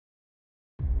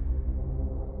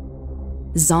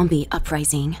Zombie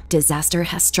uprising. Disaster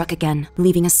has struck again,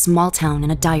 leaving a small town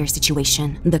in a dire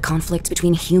situation. The conflict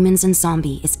between humans and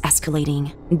zombie is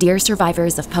escalating. Dear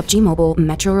survivors of PUBG Mobile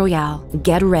Metro Royale,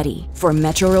 get ready for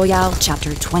Metro Royale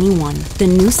Chapter 21. The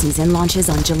new season launches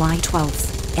on July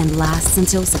 12th and lasts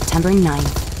until September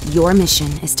 9th. Your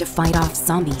mission is to fight off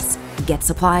zombies, get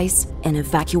supplies, and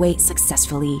evacuate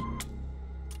successfully.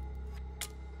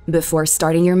 Before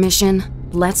starting your mission,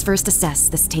 let's first assess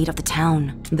the state of the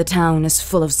town. The town is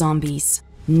full of zombies.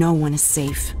 No one is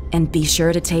safe, and be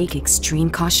sure to take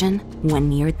extreme caution when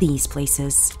near these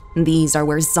places. These are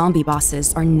where zombie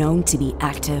bosses are known to be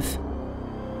active.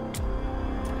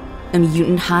 A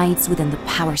mutant hides within the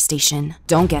power station.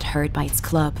 Don't get hurt by its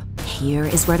club. Here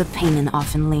is where the paymen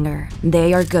often linger.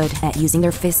 They are good at using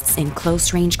their fists in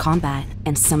close-range combat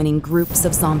and summoning groups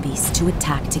of zombies to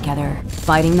attack together.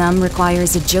 Fighting them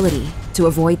requires agility to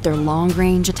avoid their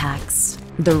long-range attacks.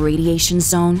 The radiation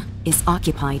zone is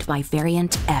occupied by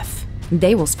Variant F.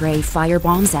 They will spray fire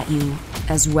bombs at you,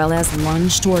 as well as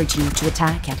lunge towards you to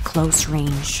attack at close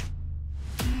range.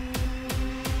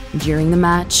 During the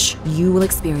match, you will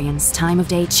experience time of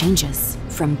day changes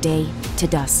from day to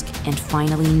dusk and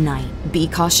finally night. Be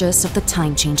cautious of the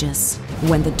time changes.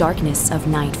 When the darkness of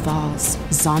night falls,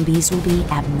 zombies will be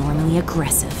abnormally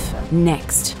aggressive.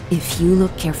 Next, if you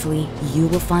look carefully, you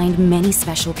will find many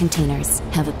special containers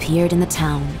have appeared in the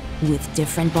town with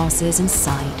different bosses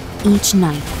inside. Each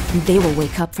night, they will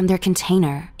wake up from their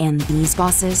container, and these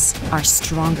bosses are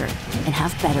stronger and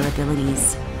have better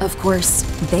abilities. Of course,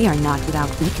 they are not without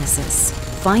weaknesses.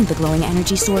 Find the glowing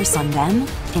energy source on them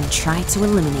and try to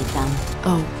eliminate them.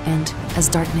 Oh, and as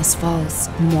darkness falls,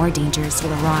 more dangers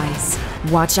will arise.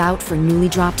 Watch out for newly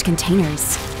dropped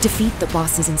containers. Defeat the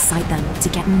bosses inside them to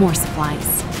get more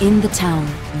supplies. In the town,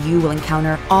 you will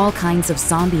encounter all kinds of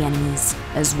zombie enemies,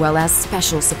 as well as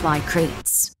special supply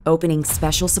crates. Opening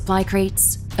special supply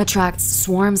crates attracts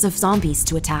swarms of zombies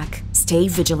to attack. Stay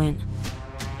vigilant.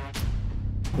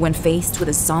 When faced with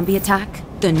a zombie attack,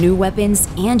 the new weapons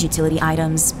and utility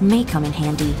items may come in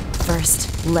handy.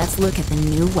 First, let's look at the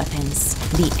new weapons.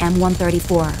 The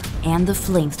M134 and the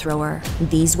flamethrower.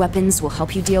 These weapons will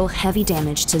help you deal heavy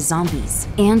damage to zombies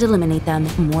and eliminate them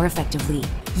more effectively.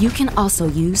 You can also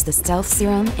use the stealth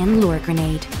serum and lure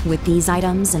grenade. With these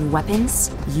items and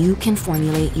weapons, you can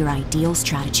formulate your ideal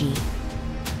strategy.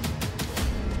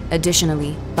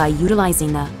 Additionally, by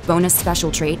utilizing the bonus special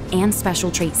trait and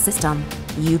special trait system,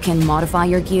 you can modify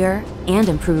your gear and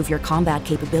improve your combat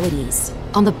capabilities.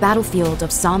 On the battlefield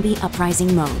of zombie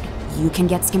uprising mode, you can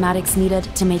get schematics needed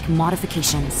to make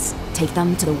modifications. Take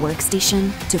them to the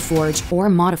workstation to forge or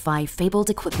modify fabled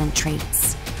equipment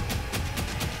traits.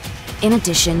 In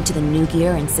addition to the new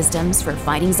gear and systems for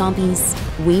fighting zombies,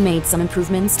 we made some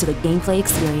improvements to the gameplay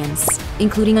experience,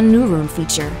 including a new room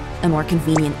feature, a more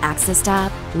convenient access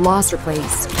tab, loss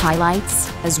replays,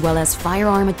 highlights, as well as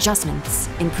firearm adjustments,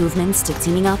 improvements to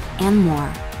teaming up, and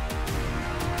more.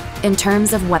 In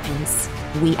terms of weapons,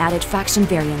 we added faction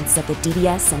variants of the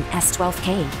DBS and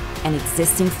S12K, and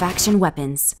existing faction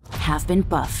weapons have been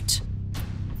buffed.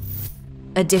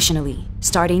 Additionally,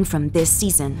 starting from this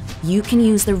season, you can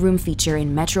use the room feature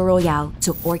in Metro Royale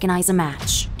to organize a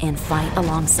match and fight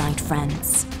alongside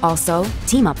friends. Also,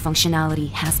 team-up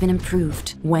functionality has been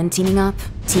improved. When teaming up,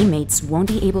 teammates won't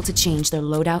be able to change their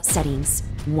loadout settings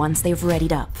once they've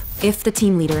readied up. If the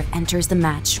team leader enters the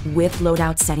match with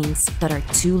loadout settings that are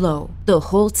too low, the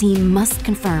whole team must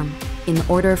confirm in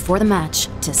order for the match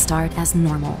to start as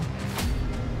normal.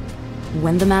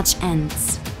 When the match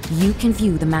ends, you can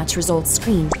view the match results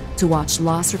screen to watch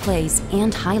loss replays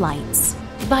and highlights.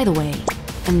 By the way,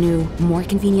 a new, more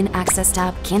convenient access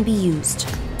tab can be used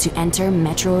to enter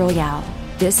Metro Royale.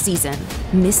 This season,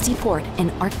 Misty Port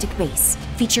and Arctic Base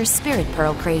feature Spirit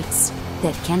Pearl crates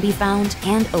that can be found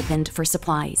and opened for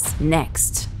supplies.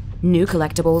 Next, new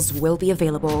collectibles will be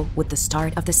available with the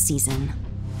start of the season.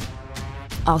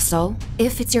 Also,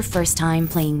 if it's your first time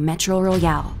playing Metro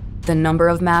Royale, the number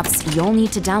of maps you'll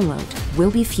need to download will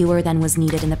be fewer than was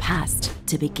needed in the past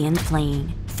to begin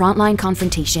playing. Frontline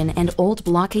Confrontation and Old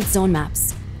Blockade Zone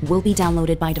maps will be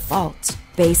downloaded by default.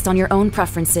 Based on your own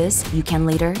preferences, you can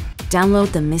later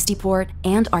download the Misty Port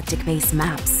and Arctic Base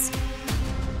maps.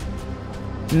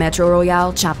 Metro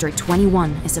Royale Chapter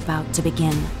 21 is about to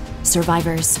begin.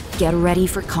 Survivors, get ready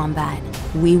for combat.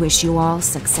 We wish you all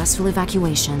successful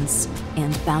evacuations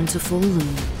and bountiful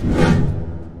loot.